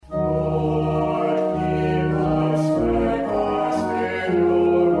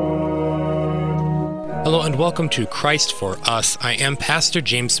Hello and welcome to Christ for Us. I am Pastor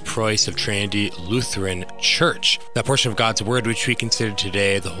James Preuss of Trinity Lutheran Church. That portion of God's Word which we consider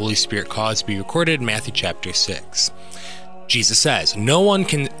today, the Holy Spirit caused to be recorded in Matthew chapter 6. Jesus says, "No one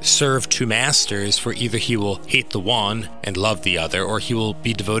can serve two masters, for either he will hate the one and love the other, or he will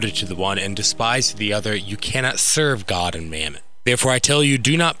be devoted to the one and despise the other. You cannot serve God and mammon. Therefore I tell you,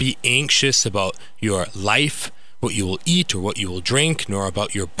 do not be anxious about your life, what you will eat or what you will drink, nor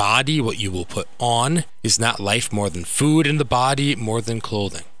about your body, what you will put on. Is not life more than food, and the body more than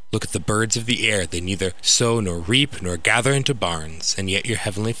clothing? Look at the birds of the air. They neither sow nor reap nor gather into barns, and yet your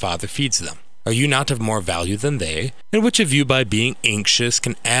heavenly Father feeds them. Are you not of more value than they? And which of you, by being anxious,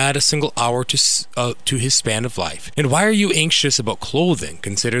 can add a single hour to his span of life? And why are you anxious about clothing?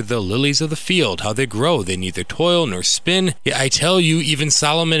 Consider the lilies of the field, how they grow. They neither toil nor spin. Yet I tell you, even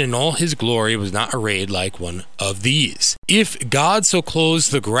Solomon in all his glory was not arrayed like one of these. If God so clothes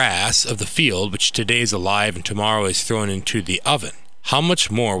the grass of the field, which today is alive and tomorrow is thrown into the oven, how much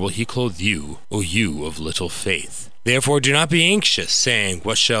more will he clothe you, O you of little faith? Therefore do not be anxious, saying,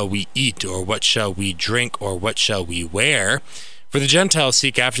 what shall we eat, or what shall we drink, or what shall we wear? For the Gentiles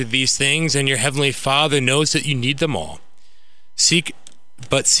seek after these things, and your heavenly Father knows that you need them all. Seek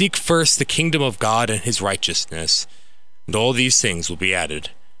first the kingdom of God and his righteousness, and all these things will be added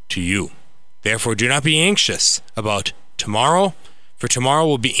to you. Therefore do not be anxious about tomorrow, for tomorrow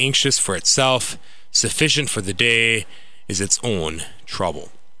will be anxious for itself. Sufficient for the day is its own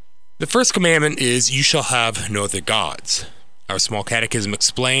trouble." The first commandment is, you shall have no other gods. Our small catechism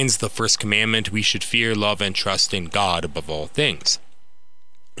explains the first commandment, we should fear, love, and trust in God above all things.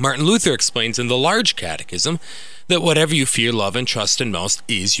 Martin Luther explains in the large catechism that whatever you fear, love, and trust in most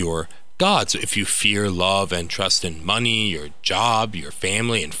is your God. So if you fear, love, and trust in money, your job, your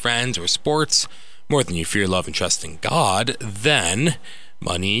family and friends, or sports, more than you fear, love, and trust in God, then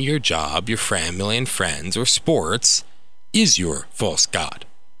money, your job, your family and friends, or sports is your false god.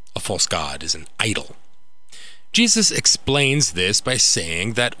 A false god is an idol. Jesus explains this by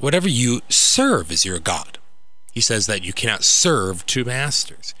saying that whatever you serve is your god. He says that you cannot serve two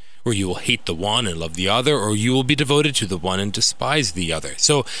masters, or you will hate the one and love the other, or you will be devoted to the one and despise the other.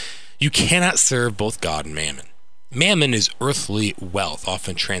 So you cannot serve both God and mammon. Mammon is earthly wealth,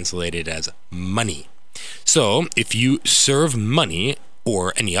 often translated as money. So if you serve money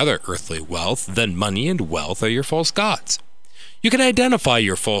or any other earthly wealth, then money and wealth are your false gods. You can identify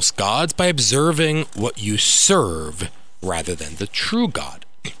your false gods by observing what you serve rather than the true God.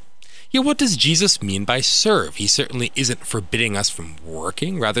 Yet what does Jesus mean by serve? He certainly isn't forbidding us from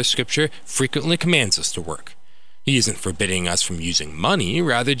working. Rather, Scripture frequently commands us to work. He isn't forbidding us from using money.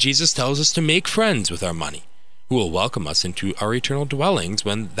 Rather, Jesus tells us to make friends with our money, who will welcome us into our eternal dwellings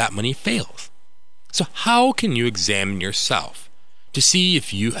when that money fails. So how can you examine yourself to see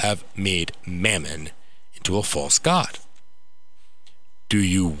if you have made mammon into a false god? Do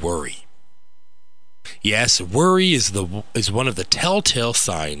you worry? Yes, worry is one of the telltale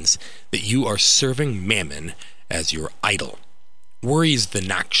signs that you are serving mammon as your idol. Worry is the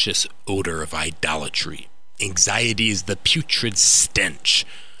noxious odor of idolatry. Anxiety is the putrid stench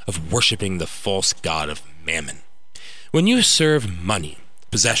of worshiping the false god of mammon. When you serve money,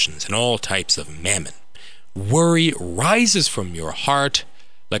 possessions, and all types of mammon, worry rises from your heart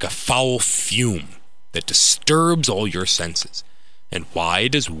like a foul fume that disturbs all your senses. And why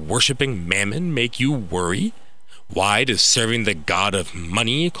does worshiping mammon make you worry? Why does serving the god of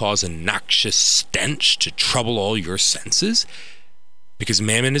money cause a noxious stench to trouble all your senses? Because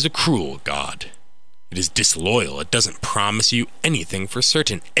mammon is a cruel god. It is disloyal. It doesn't promise you anything for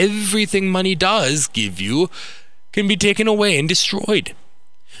certain. Everything money does give you can be taken away and destroyed.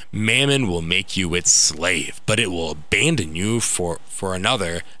 Mammon will make you its slave, but it will abandon you for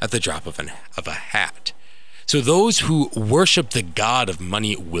another at the drop of a hat. So those who worship the god of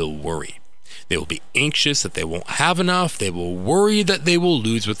money will worry. They will be anxious that they won't have enough. They will worry that they will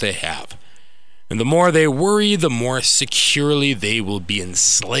lose what they have. And the more they worry, the more securely they will be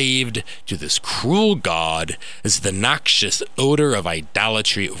enslaved to this cruel god as the noxious odor of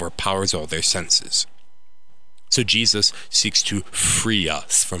idolatry overpowers all their senses. So Jesus seeks to free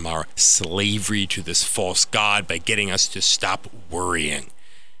us from our slavery to this false god by getting us to stop worrying.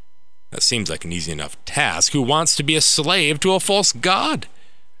 That seems like an easy enough task. Who wants to be a slave to a false god?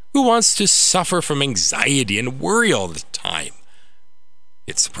 Who wants to suffer from anxiety and worry all the time?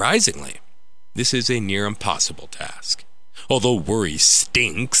 Yet surprisingly, this is a near impossible task. Although worry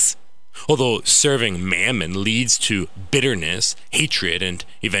stinks, although serving mammon leads to bitterness, hatred, and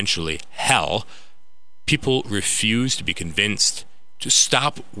eventually hell, people refuse to be convinced to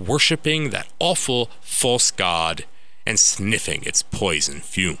stop worshiping that awful false god and sniffing its poison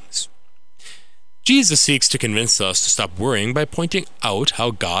fumes. Jesus seeks to convince us to stop worrying by pointing out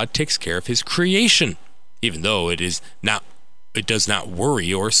how God takes care of his creation, even though it does not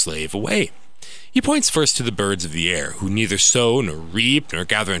worry or slave away. He points first to the birds of the air, who neither sow nor reap nor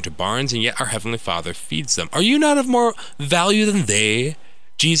gather into barns, and yet our Heavenly Father feeds them. Are you not of more value than they?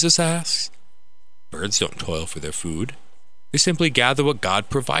 Jesus asks. Birds don't toil for their food. They simply gather what God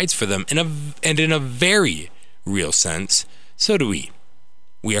provides for them, and in a very real sense, so do we.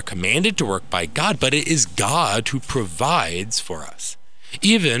 We are commanded to work by God, but it is God who provides for us.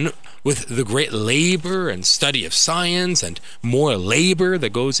 Even with the great labor and study of science and more labor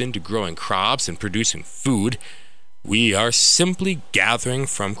that goes into growing crops and producing food, we are simply gathering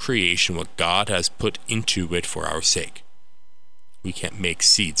from creation what God has put into it for our sake. We can't make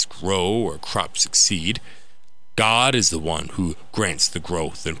seeds grow or crops succeed. God is the one who grants the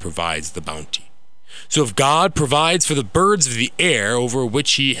growth and provides the bounty. So if God provides for the birds of the air, over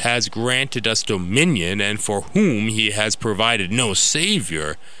which he has granted us dominion and for whom he has provided no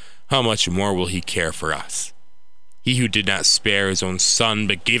Savior, how much more will he care for us? He who did not spare his own Son,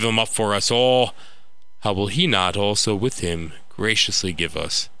 but gave him up for us all, how will he not also with him graciously give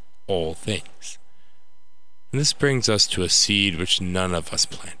us all things? And this brings us to a seed which none of us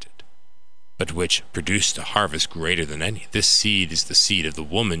planted, but which produced a harvest greater than any. This seed is the seed of the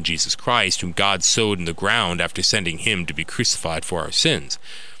woman, Jesus Christ, whom God sowed in the ground after sending him to be crucified for our sins.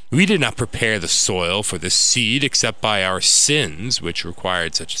 We did not prepare the soil for this seed except by our sins, which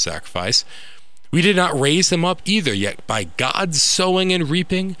required such a sacrifice. We did not raise them up either, yet by God's sowing and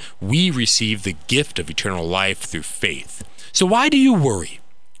reaping, we receive the gift of eternal life through faith. So why do you worry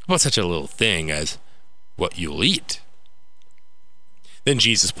about such a little thing as what you'll eat? Then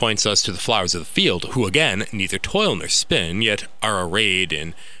Jesus points us to the flowers of the field, who again neither toil nor spin, yet are arrayed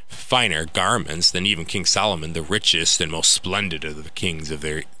in finer garments than even King Solomon, the richest and most splendid of the kings of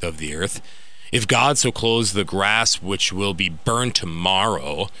the earth. If God so clothes the grass which will be burned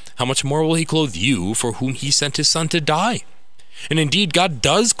tomorrow, how much more will he clothe you, for whom he sent his Son to die? And indeed, God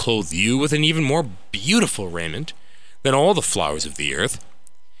does clothe you with an even more beautiful raiment than all the flowers of the earth.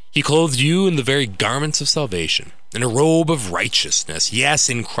 He clothed you in the very garments of salvation, in a robe of righteousness, yes,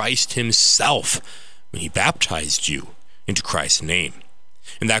 in Christ himself, when he baptized you into Christ's name.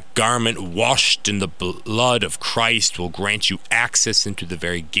 And that garment washed in the blood of Christ will grant you access into the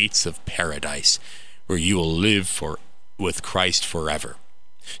very gates of paradise, where you will live with Christ forever.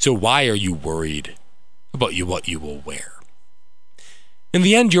 So why are you worried about what you will wear? In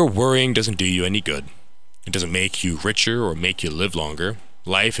the end, your worrying doesn't do you any good. It doesn't make you richer or make you live longer.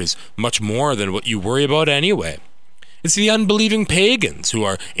 Life is much more than what you worry about anyway. It's the unbelieving pagans who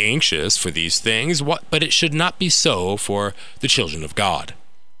are anxious for these things, but it should not be so for the children of God.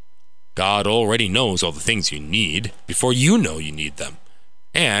 God already knows all the things you need before you know you need them,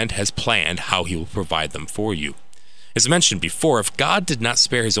 and has planned how he will provide them for you. As mentioned before, if God did not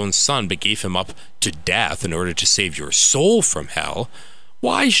spare his own Son but gave him up to death in order to save your soul from hell,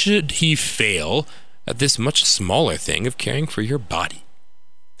 why should he fail at this much smaller thing of caring for your body?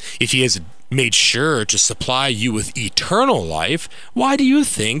 If he has made sure to supply you with eternal life, why do you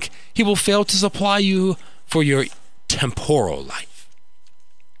think he will fail to supply you for your temporal life?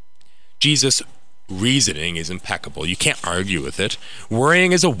 Jesus' reasoning is impeccable. You can't argue with it.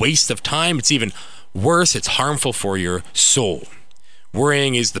 Worrying is a waste of time. It's even worse, it's harmful for your soul.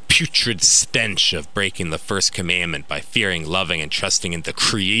 Worrying is the putrid stench of breaking the first commandment by fearing, loving, and trusting in the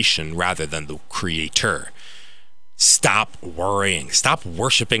creation rather than the Creator. Stop worrying. Stop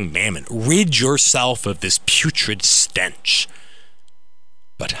worshiping mammon. Rid yourself of this putrid stench.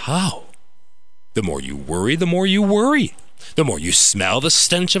 But how? The more you worry, the more you worry. The more you smell the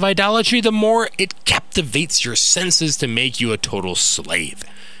stench of idolatry, the more it captivates your senses to make you a total slave.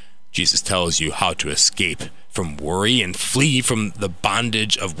 Jesus tells you how to escape from worry and flee from the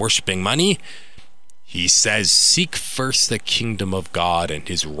bondage of worshiping money. He says, seek first the kingdom of God and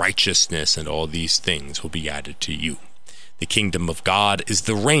his righteousness, and all these things will be added to you. The kingdom of God is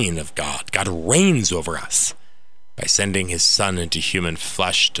the reign of God. God reigns over us by sending his Son into human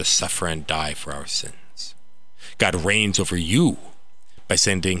flesh to suffer and die for our sins. God reigns over you by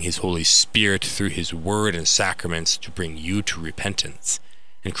sending his Holy Spirit through his word and sacraments to bring you to repentance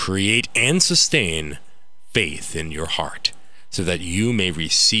and create and sustain faith in your heart, so that you may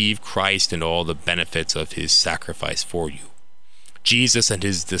receive Christ and all the benefits of his sacrifice for you. Jesus and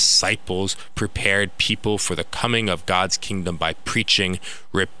his disciples prepared people for the coming of God's kingdom by preaching,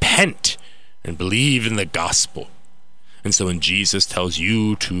 repent and believe in the gospel. And so when Jesus tells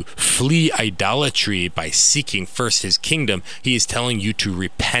you to flee idolatry by seeking first his kingdom, he is telling you to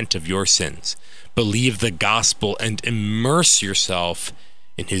repent of your sins, believe the gospel, and immerse yourself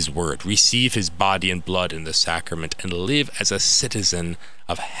in his word, receive his body and blood in the sacrament, and live as a citizen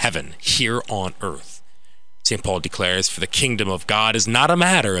of heaven here on earth. St. Paul declares, "For the kingdom of God is not a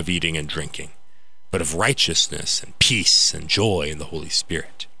matter of eating and drinking, but of righteousness and peace and joy in the Holy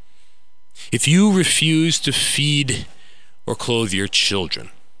Spirit." If you refuse to feed or clothe your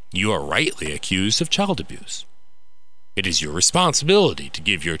children, you are rightly accused of child abuse. It is your responsibility to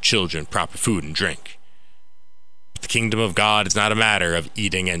give your children proper food and drink. But the kingdom of God is not a matter of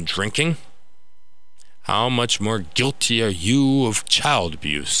eating and drinking. How much more guilty are you of child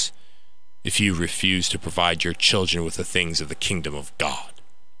abuse if you refuse to provide your children with the things of the kingdom of God?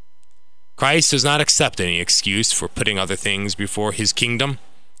 Christ does not accept any excuse for putting other things before his kingdom.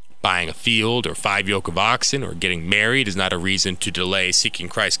 Buying a field or 5 yoke of oxen or getting married is not a reason to delay seeking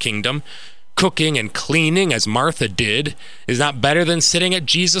Christ's kingdom. Cooking and cleaning, as Martha did, is not better than sitting at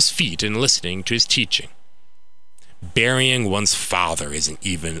Jesus' feet and listening to his teaching. Burying one's father isn't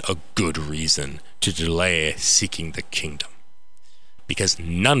even a good reason to delay seeking the kingdom, because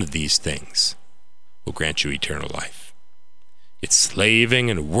none of these things will grant you eternal life. Yet slaving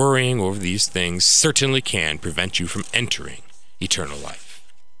and worrying over these things certainly can prevent you from entering eternal life.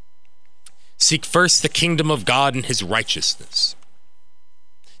 Seek first the kingdom of God and his righteousness.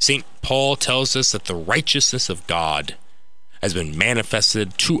 St. Paul tells us that the righteousness of God has been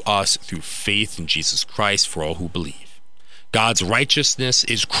manifested to us through faith in Jesus Christ for all who believe. God's righteousness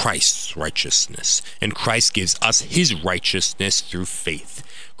is Christ's righteousness, and Christ gives us his righteousness through faith.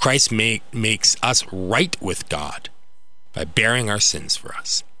 Christ makes us right with God by bearing our sins for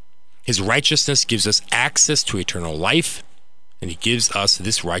us. His righteousness gives us access to eternal life, and he gives us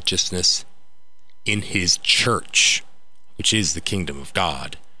this righteousness in his church, which is the kingdom of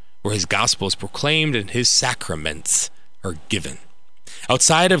God, where his gospel is proclaimed and his sacraments are given.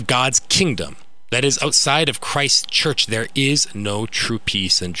 Outside of God's kingdom, that is, outside of Christ's church, there is no true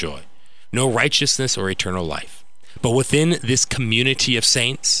peace and joy, no righteousness or eternal life. But within this community of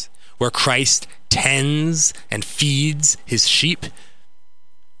saints, where Christ tends and feeds his sheep,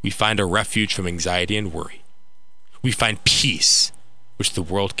 we find a refuge from anxiety and worry. We find peace, which the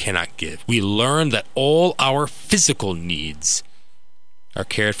world cannot give. We learn that all our physical needs are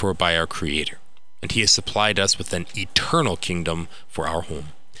cared for by our Creator, and he has supplied us with an eternal kingdom for our home.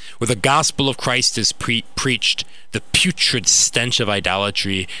 Where the gospel of Christ is preached, the putrid stench of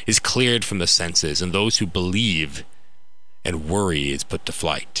idolatry is cleared from the senses, and those who believe and worry is put to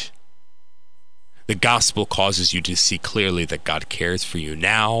flight. The gospel causes you to see clearly that God cares for you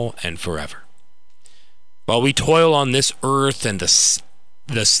now and forever. While we toil on this earth and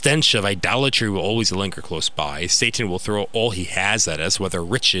the stench of idolatry will always linger close by, Satan will throw all he has at us, whether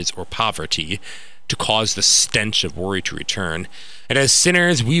riches or poverty, to cause the stench of worry to return. And as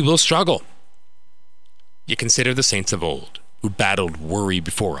sinners, we will struggle. You consider the saints of old, who battled worry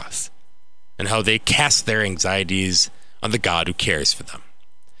before us, and how they cast their anxieties on the God who cares for them.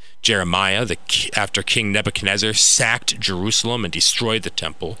 Jeremiah, after King Nebuchadnezzar sacked Jerusalem and destroyed the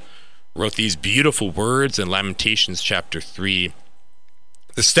temple, wrote these beautiful words in Lamentations chapter 3.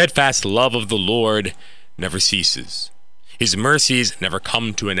 "The steadfast love of the Lord never ceases. His mercies never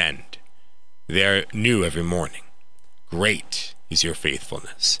come to an end. They are new every morning. Great is your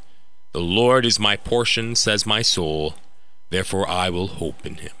faithfulness. The Lord is my portion, says my soul. Therefore I will hope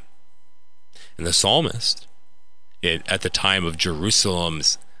in him." And the psalmist, at the time of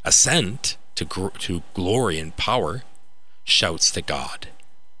Jerusalem's ascent to glory and power, shouts to God,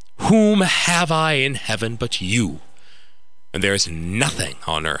 "Whom have I in heaven but you? And there is nothing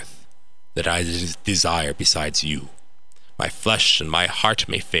on earth that I desire besides you. My flesh and my heart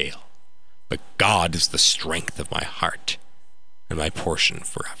may fail, but God is the strength of my heart and my portion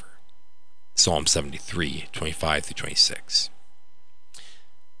forever." Psalm 73, 25 through 26.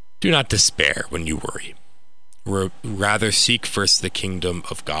 Do not despair when you worry. Rather seek first the kingdom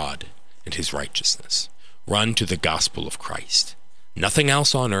of God and his righteousness. Run to the gospel of Christ. Nothing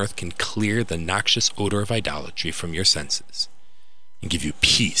else on earth can clear the noxious odor of idolatry from your senses and give you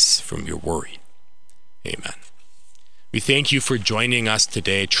peace from your worry. Amen. We thank you for joining us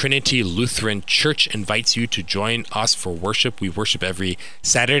today. Trinity Lutheran Church invites you to join us for worship. We worship every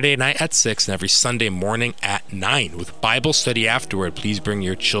Saturday night at 6 and every Sunday morning at 9 with Bible study afterward. Please bring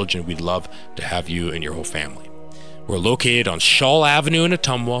your children. We'd love to have you and your whole family. We're located on Shaw Avenue in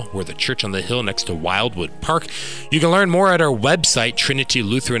Ottumwa. We're the church on the hill next to Wildwood Park. You can learn more at our website,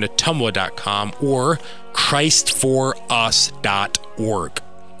 trinitylutheranottumwa.com or christforus.org.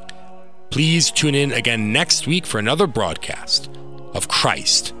 Please tune in again next week for another broadcast of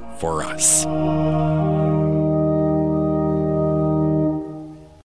Christ for Us.